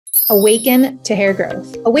Awaken to hair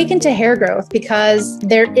growth. Awaken to hair growth because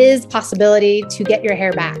there is possibility to get your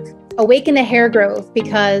hair back. Awaken to hair growth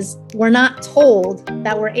because we're not told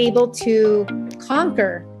that we're able to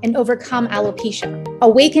conquer and overcome alopecia.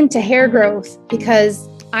 Awaken to hair growth because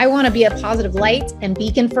I want to be a positive light and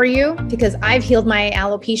beacon for you because I've healed my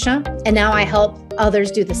alopecia and now I help others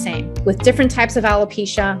do the same with different types of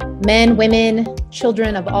alopecia, men, women,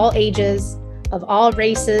 children of all ages, of all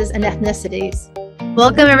races and ethnicities.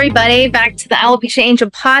 Welcome everybody back to the Alopecia Angel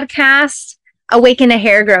podcast, Awaken to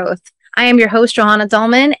Hair Growth. I am your host, Johanna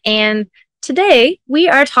Dullman, and today we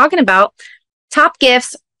are talking about top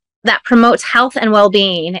gifts that promotes health and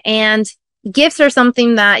well-being. And gifts are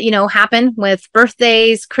something that, happen with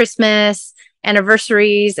birthdays, Christmas,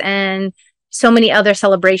 anniversaries, and so many other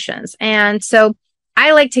celebrations. And so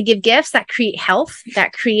I like to give gifts that create health,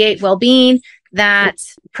 that create well-being, that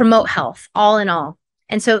promote health, all in all.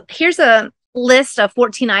 And so here's a list of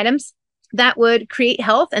 14 items that would create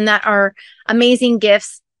health and that are amazing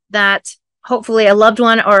gifts that hopefully a loved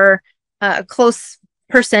one or a close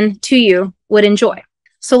person to you would enjoy.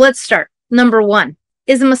 So let's start. Number one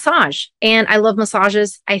is a massage. And I love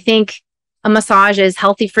massages. I think a massage is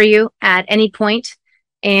healthy for you at any point.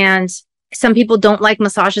 And some people don't like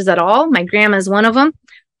massages at all. My grandma is one of them.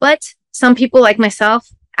 But some people like myself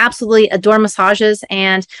absolutely adore massages.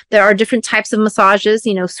 And there are different types of massages,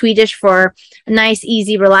 Swedish for a nice,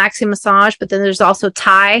 easy, relaxing massage. But then there's also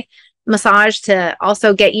Thai massage to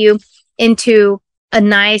also get you into a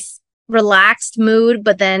nice, relaxed mood,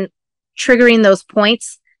 but then triggering those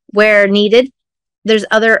points where needed. There's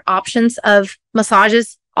other options of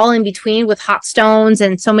massages all in between with hot stones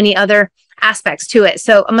and so many other aspects to it.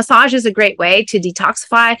 So a massage is a great way to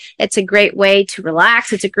detoxify. It's a great way to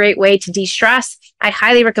relax. It's a great way to de-stress. I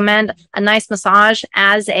highly recommend a nice massage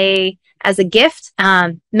as a gift.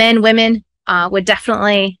 Men, women would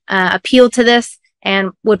definitely appeal to this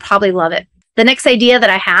and would probably love it. The next idea that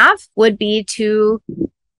I have would be to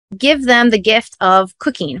give them the gift of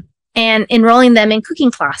cooking and enrolling them in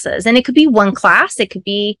cooking classes. And it could be one class. It could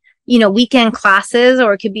be weekend classes,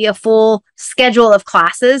 or it could be a full schedule of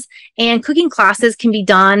classes. And cooking classes can be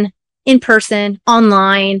done in person,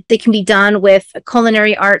 online. They can be done with a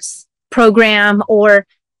culinary arts program, or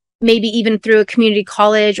maybe even through a community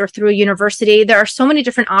college or through a university. There are so many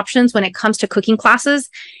different options when it comes to cooking classes.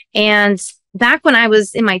 And back when I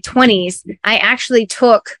was in my 20s, I actually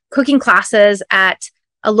took cooking classes at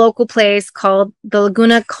a local place called the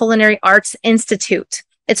Laguna Culinary Arts Institute.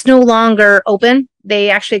 It's no longer open.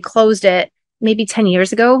 They actually closed it maybe 10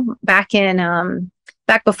 years ago, back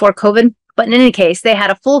before COVID. But in any case, they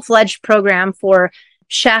had a full-fledged program for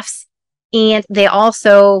chefs, and they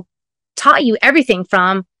also taught you everything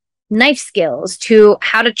from knife skills to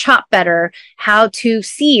how to chop better, how to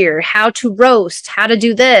sear, how to roast, how to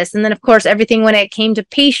do this. And then, of course, everything when it came to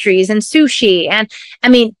pastries and sushi. And I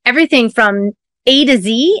mean, everything from A to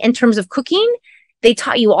Z in terms of cooking, they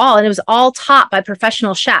taught you all, and it was all taught by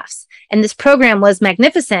professional chefs. And this program was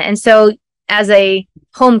magnificent. And so as a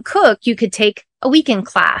home cook, you could take a weekend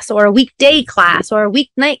class or a weekday class or a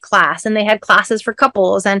weeknight class. And they had classes for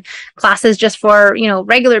couples and classes just for,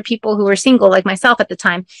 regular people who were single like myself at the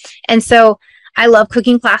time. And so I love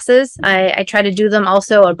cooking classes. I try to do them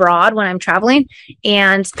also abroad when I'm traveling.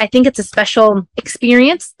 And I think it's a special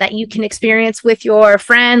experience that you can experience with your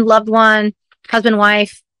friend, loved one, husband,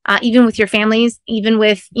 wife, even with your families, even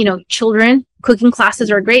with, children. Cooking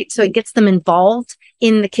classes are great. So it gets them involved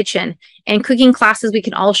in the kitchen. And cooking classes, we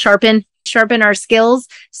can all sharpen our skills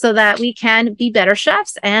so that we can be better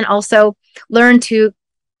chefs and also learn to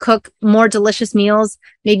cook more delicious meals,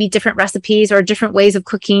 maybe different recipes or different ways of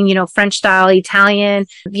cooking, French style, Italian,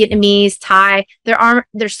 Vietnamese, Thai.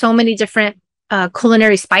 There's so many different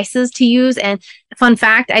culinary spices to use. And fun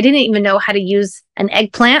fact, I didn't even know how to use an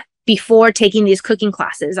eggplant before taking these cooking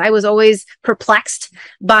classes. I was always perplexed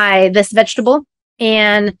by this vegetable,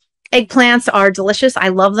 and eggplants are delicious. I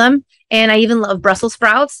love them. And I even love Brussels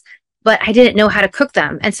sprouts, but I didn't know how to cook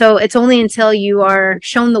them. And so it's only until you are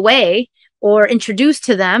shown the way or introduced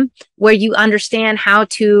to them where you understand how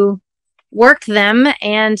to work them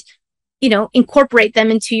and, incorporate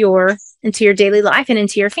them into your daily life and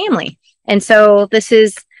into your family. And so this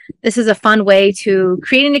is a fun way to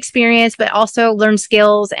create an experience, but also learn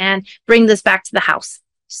skills and bring this back to the house.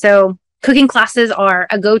 So cooking classes are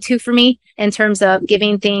a go-to for me in terms of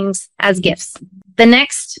giving things as gifts. The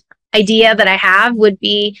next idea that I have would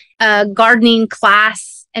be a gardening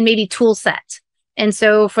class and maybe tool set. And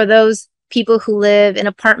so for those people who live in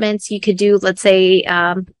apartments, you could do, let's say,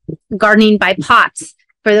 gardening by pots.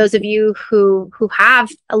 For those of you who have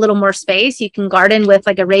a little more space, you can garden with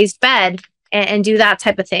like a raised bed and do that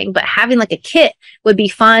type of thing. But having like a kit would be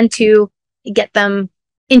fun to get them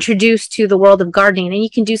introduced to the world of gardening. And you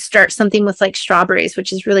can start something with like strawberries,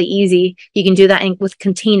 which is really easy. You can do that with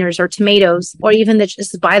containers, or tomatoes, or even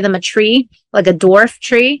just buy them a tree, like a dwarf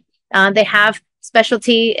tree. They have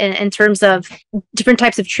specialty in terms of different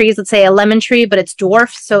types of trees. Let's say a lemon tree, but it's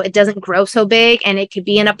dwarf, so it doesn't grow so big, and it could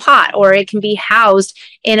be in a pot, or it can be housed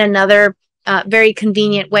in another very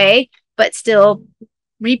convenient way, but still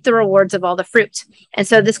reap the rewards of all the fruit. And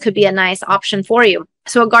so this could be a nice option for you.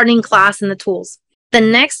 So a gardening class and the tools. The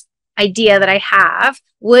next idea that I have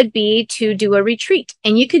would be to do a retreat.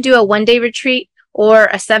 And you could do a 1-day retreat, or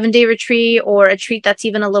a 7-day retreat, or a retreat that's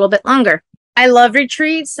even a little bit longer. I love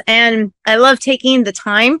retreats, and I love taking the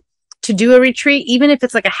time to do a retreat, even if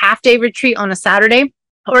it's like a half-day retreat on a Saturday,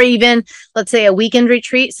 or even, let's say, a weekend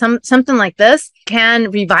retreat. Something like this can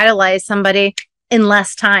revitalize somebody in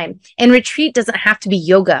less time. And retreat doesn't have to be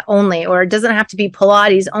yoga only, or it doesn't have to be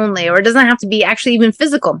Pilates only, or it doesn't have to be actually even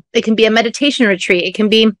physical. It can be a meditation retreat. It can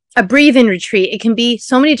be a breathing retreat. It can be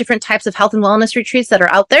so many different types of health and wellness retreats that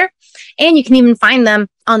are out there. And you can even find them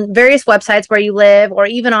on various websites where you live, or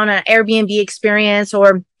even on an Airbnb experience,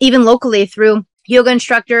 or even locally through yoga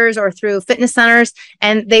instructors or through fitness centers.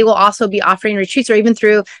 And they will also be offering retreats, or even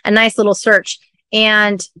through a nice little search.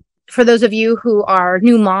 And for those of you who are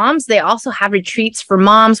new moms, they also have retreats for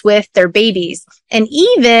moms with their babies, and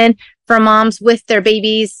even for moms with their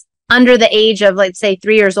babies under the age of, let's say,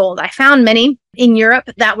 3 years old. I found many in Europe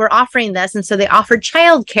that were offering this. And so they offered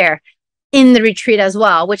childcare in the retreat as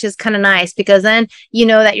well, which is kind of nice, because then you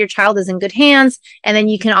know that your child is in good hands, and then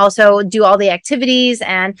you can also do all the activities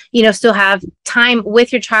and, still have time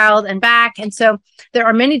with your child and back. And so there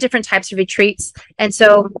are many different types of retreats. And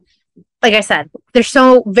so, like I said, they're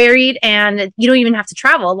so varied, and you don't even have to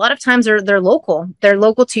travel. A lot of times they're local. They're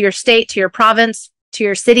local to your state, to your province, to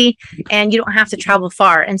your city, and you don't have to travel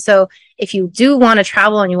far. And so if you do want to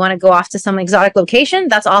travel and you want to go off to some exotic location,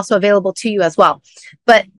 that's also available to you as well.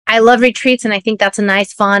 But I love retreats, and I think that's a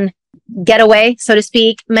nice, fun getaway, so to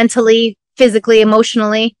speak, mentally, physically,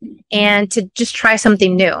 emotionally, and to just try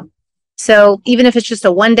something new. So even if it's just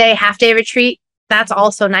a 1-day, half-day retreat, that's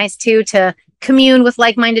also nice too, to commune with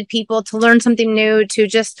like-minded people, to learn something new, to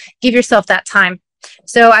just give yourself that time.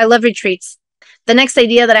 So I love retreats. The next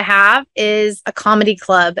idea that I have is a comedy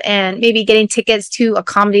club, and maybe getting tickets to a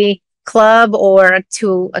comedy club or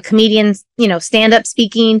to a comedian's, stand-up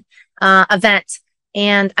speaking event.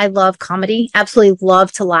 And I love comedy, absolutely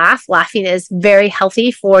love to laugh. Laughing is very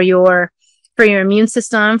healthy for your immune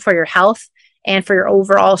system, for your health, and for your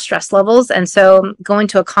overall stress levels. And so going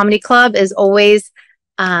to a comedy club is always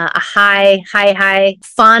a high,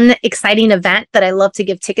 fun, exciting event that I love to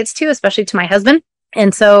give tickets to, especially to my husband.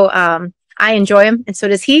 And so I enjoy them, and so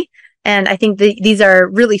does he. And I think these are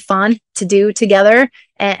really fun to do together,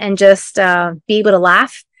 and just be able to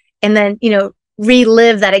laugh, and then,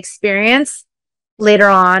 relive that experience later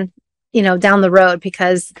on, down the road,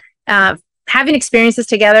 because having experiences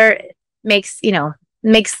together makes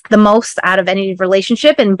the most out of any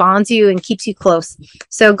relationship, and bonds you and keeps you close.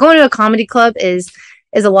 So going to a comedy club is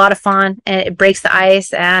a lot of fun, and it breaks the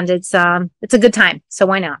ice, and it's a good time. So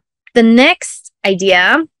why not? The next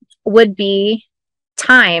idea would be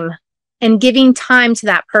time, and giving time to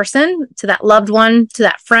that person, to that loved one, to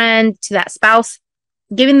that friend, to that spouse,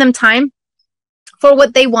 giving them time for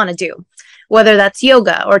what they want to do, whether that's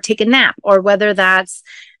yoga or take a nap, or whether that's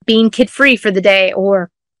being kid-free for the day,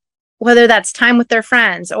 or whether that's time with their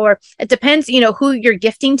friends, or it depends, who you're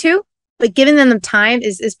gifting to. But giving them the time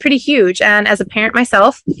is pretty huge. And as a parent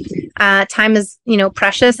myself, time is,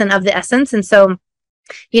 precious and of the essence. And so,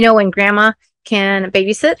 when grandma can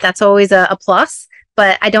babysit, that's always a plus,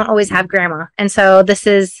 but I don't always have grandma. And so this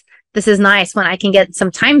is nice when I can get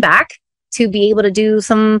some time back to be able to do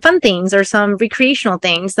some fun things or some recreational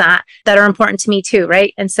things that are important to me too.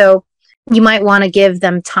 Right. And so you might want to give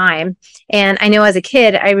them time. And I know as a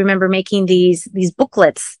kid, I remember making these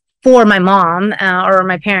booklets for my mom or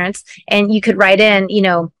my parents, and you could write in,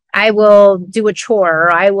 I will do a chore,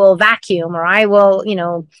 or I will vacuum, or I will,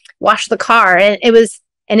 wash the car. And it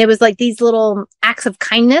was like these little acts of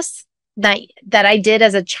kindness that I did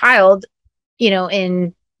as a child,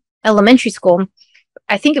 in elementary school.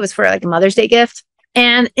 I think it was for like a Mother's Day gift.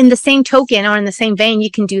 And in the same token, or in the same vein,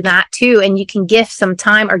 you can do that too. And you can gift some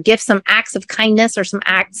time, or gift some acts of kindness, or some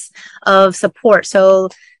acts of support. So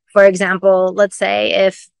for example, let's say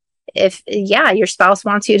if your spouse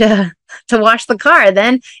wants you to wash the car,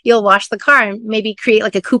 then you'll wash the car, and maybe create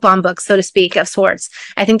like a coupon book, so to speak, of sorts.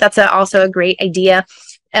 I think that's also a great idea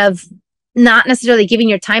of not necessarily giving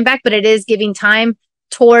your time back, but it is giving time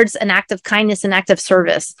towards an act of kindness, an act of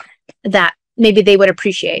service that maybe they would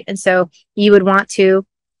appreciate. And so you would want to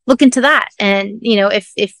look into that. And,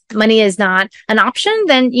 if money is not an option,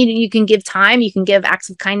 then you can give time, you can give acts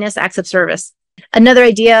of kindness, acts of service. Another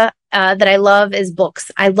idea that I love is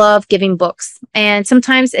books. I love giving books. And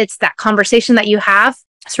sometimes it's that conversation that you have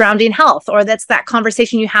surrounding health, or that's that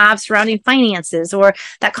conversation you have surrounding finances, or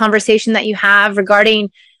that conversation that you have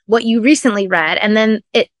regarding what you recently read. And then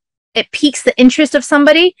it piques the interest of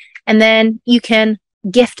somebody, and then you can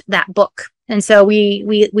gift that book. And so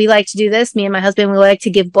we like to do this. Me and my husband, we like to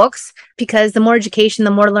give books, because the more education,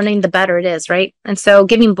 the more learning, the better it is, right? And so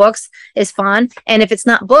giving books is fun. And if it's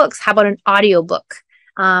not books, how about an audiobook?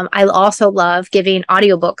 I also love giving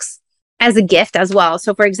audiobooks as a gift as well.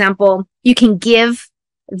 So for example, you can give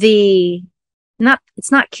it's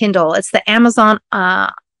not Kindle, it's the Amazon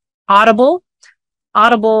Audible.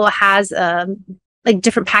 Audible has like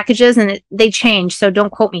different packages, and they change. So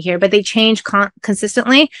don't quote me here, but they change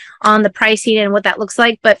consistently on the pricing and what that looks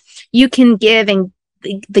like. But you can give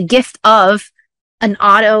the gift of an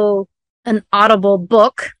audible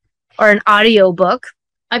book or an audio book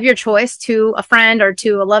of your choice to a friend or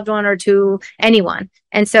to a loved one or to anyone.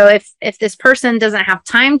 And so if this person doesn't have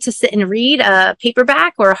time to sit and read a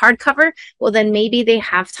paperback or a hardcover, well, then maybe they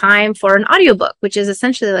have time for an audiobook, which is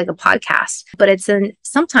essentially like a podcast, but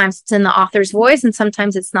sometimes it's in the author's voice and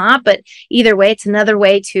sometimes it's not. But either way, it's another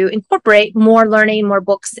way to incorporate more learning, more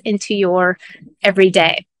books into your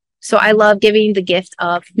everyday. So I love giving the gift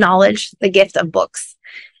of knowledge, the gift of books.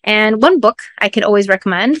 And one book I could always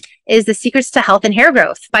recommend is The Secrets to Health and Hair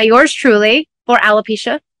Growth by yours truly, for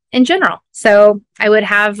alopecia in general. So I would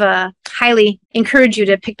highly encourage you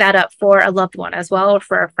to pick that up for a loved one as well, or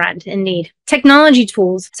for a friend in need. Technology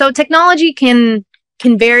tools. So technology can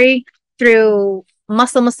vary through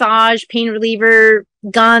muscle massage, pain reliever,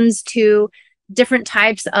 guns, to different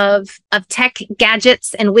types of tech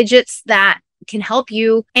gadgets and widgets that can help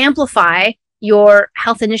you amplify your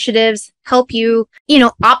health initiatives, help you,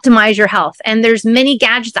 optimize your health. And there's many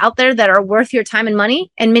gadgets out there that are worth your time and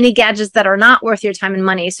money, and many gadgets that are not worth your time and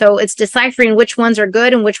money. So it's deciphering which ones are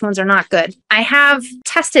good and which ones are not good. I have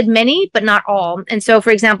tested many, but not all. And so,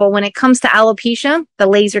 for example, when it comes to alopecia, the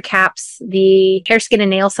laser caps, the hair, skin,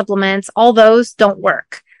 and nail supplements, all those don't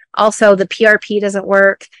work. Also, the PRP doesn't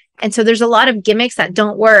work. And so there's a lot of gimmicks that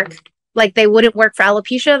don't work. Like they wouldn't work for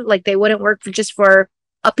alopecia, like they wouldn't work for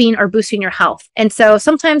upping or boosting your health. And so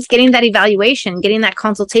sometimes getting that evaluation, getting that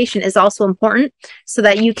consultation is also important, so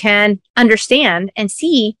that you can understand and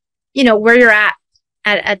see, where you're at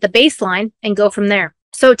the baseline and go from there.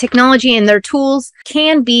 So technology and their tools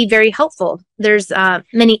can be very helpful. There's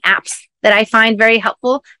many apps that I find very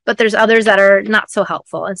helpful, but there's others that are not so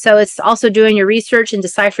helpful. And so it's also doing your research and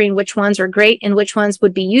deciphering which ones are great and which ones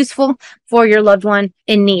would be useful for your loved one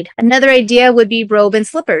in need. Another idea would be robe and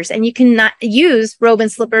slippers. And you can not use robe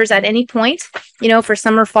and slippers at any point, for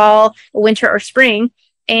summer, fall, winter, or spring.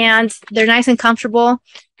 And they're nice and comfortable.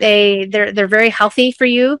 They're very healthy for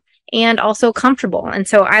you and also comfortable. And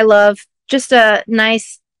so I love just a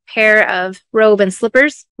nice pair of robe and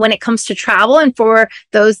slippers when it comes to travel. And for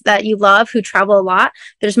those that you love who travel a lot,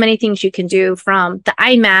 there's many things you can do, from the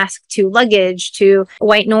eye mask to luggage to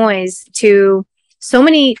white noise to so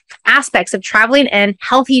many aspects of traveling and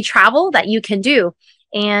healthy travel that you can do.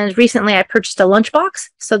 And recently I purchased a lunchbox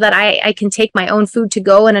so that I can take my own food to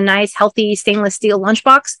go in a nice, healthy stainless steel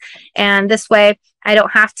lunchbox. And this way I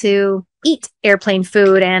don't have to eat airplane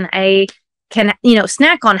food, and I can,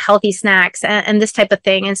 snack on healthy snacks and this type of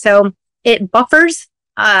thing. And so it buffers,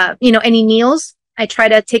 any meals. I try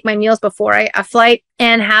to take my meals before a flight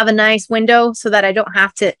and have a nice window so that I don't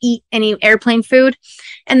have to eat any airplane food.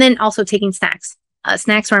 And then also taking snacks.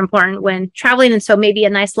 Snacks are important when traveling. And so maybe a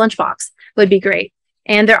nice lunchbox would be great.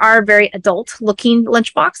 And there are very adult looking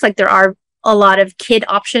lunchbox, like there are a lot of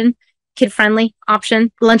kid-friendly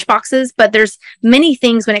option lunchboxes, but there's many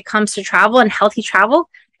things when it comes to travel and healthy travel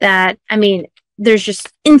that, there's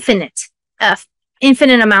just infinite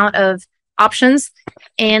amount of options.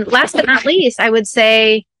 And last but not least, I would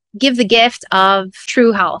say give the gift of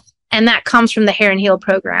true health. And that comes from the Hair and Heal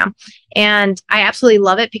program. And I absolutely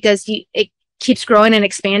love it because it keeps growing and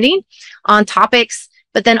expanding on topics,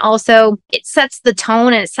 but then also it sets the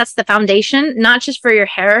tone and it sets the foundation, not just for your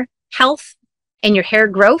hair health and your hair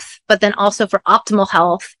growth, but then also for optimal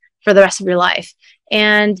health for the rest of your life.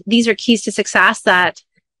 And these are keys to success that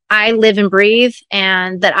I live and breathe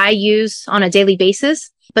and that I use on a daily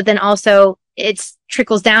basis. But then also it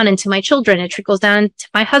trickles down into my children. It trickles down to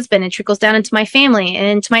my husband. It trickles down into my family and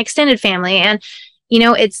into my extended family. And,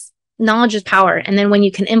 it's knowledge is power. And then when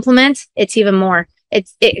you can implement, it's even more.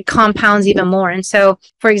 it compounds even more. And so,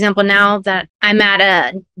 for example, now that I'm at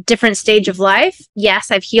a different stage of life,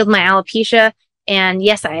 yes, I've healed my alopecia. And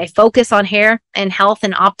yes, I focus on hair and health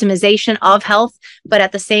and optimization of health. But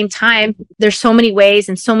at the same time, there's so many ways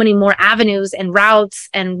and so many more avenues and routes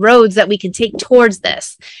and roads that we can take towards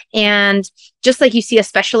this. And just like you see a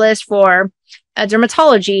specialist for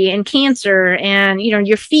dermatology and cancer and,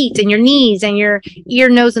 your feet and your knees and your ear,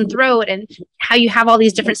 nose, and throat, and how you have all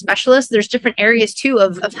these different specialists, there's different areas too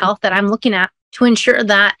of health that I'm looking at to ensure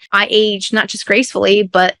that I age not just gracefully,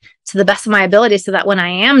 but to the best of my ability, so that when I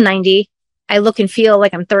am 90, I look and feel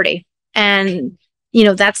like I'm 30. And,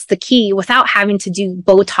 that's the key, without having to do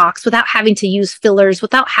Botox, without having to use fillers,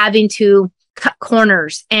 without having to cut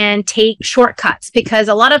corners and take shortcuts. Because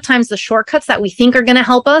a lot of times the shortcuts that we think are going to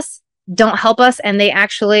help us don't help us. And they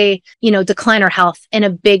actually, decline our health in a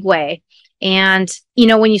big way. And,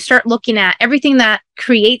 when you start looking at everything that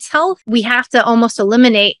creates health, we have to almost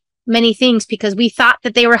eliminate many things because we thought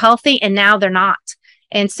that they were healthy and now they're not.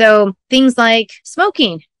 And so things like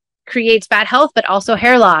smoking creates bad health, but also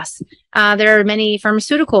hair loss. There are many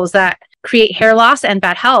pharmaceuticals that create hair loss and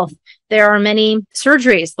bad health. There are many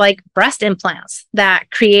surgeries like breast implants that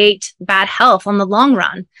create bad health on the long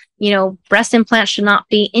run. Breast implants should not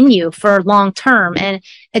be in you for long term. And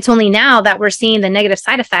it's only now that we're seeing the negative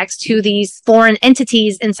side effects to these foreign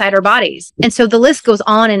entities inside our bodies. And so the list goes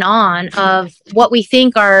on and on of what we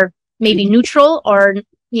think are maybe neutral or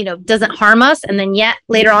doesn't harm us. And then yet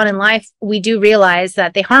later on in life, we do realize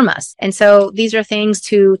that they harm us. And so these are things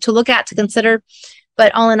to look at, to consider.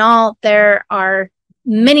 But all in all, there are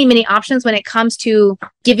many, many options when it comes to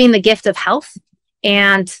giving the gift of health.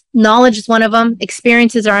 And knowledge is one of them.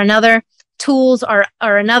 Experiences are another. Tools are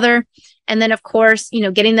another. And then, of course,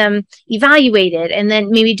 getting them evaluated and then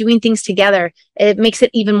maybe doing things together. It makes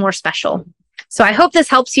it even more special. So I hope this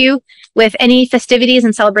helps you with any festivities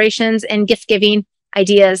and celebrations and gift giving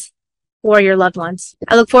ideas for your loved ones.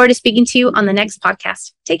 I look forward to speaking to you on the next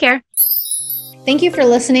podcast. Take care. Thank you for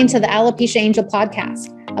listening to the Alopecia Angel podcast,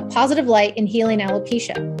 a positive light in healing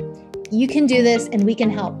alopecia. You can do this and we can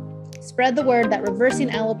help. Spread the word that reversing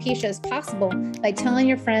alopecia is possible by telling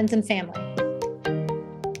your friends and family.